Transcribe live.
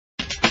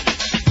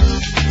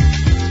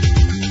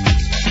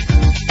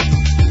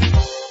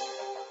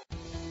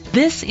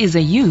This is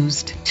a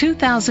used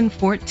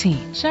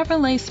 2014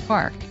 Chevrolet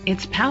Spark.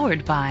 It's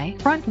powered by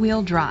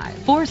front-wheel drive,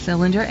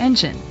 4-cylinder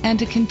engine,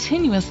 and a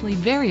continuously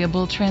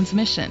variable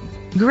transmission.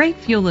 Great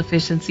fuel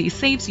efficiency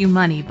saves you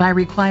money by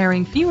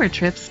requiring fewer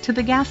trips to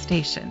the gas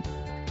station.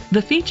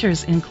 The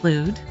features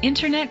include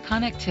internet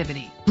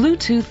connectivity,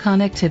 Bluetooth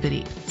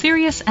connectivity,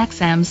 Sirius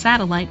XM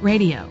satellite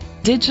radio,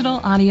 digital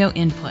audio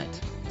input,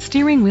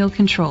 steering wheel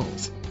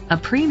controls, a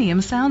premium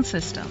sound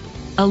system,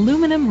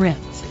 aluminum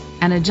rims,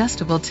 an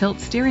adjustable tilt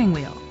steering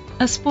wheel,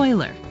 a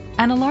spoiler,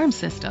 an alarm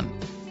system.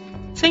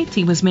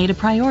 Safety was made a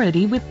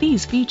priority with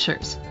these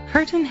features: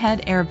 curtain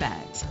head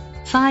airbags,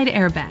 side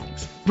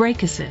airbags,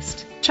 brake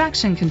assist,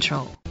 traction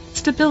control,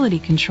 stability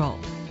control,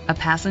 a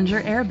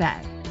passenger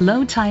airbag,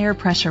 low tire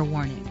pressure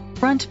warning,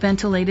 front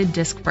ventilated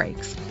disc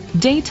brakes,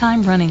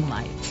 daytime running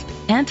lights,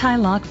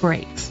 anti-lock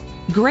brakes.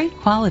 Great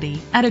quality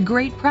at a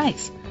great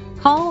price.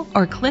 Call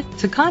or click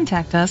to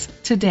contact us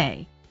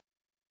today.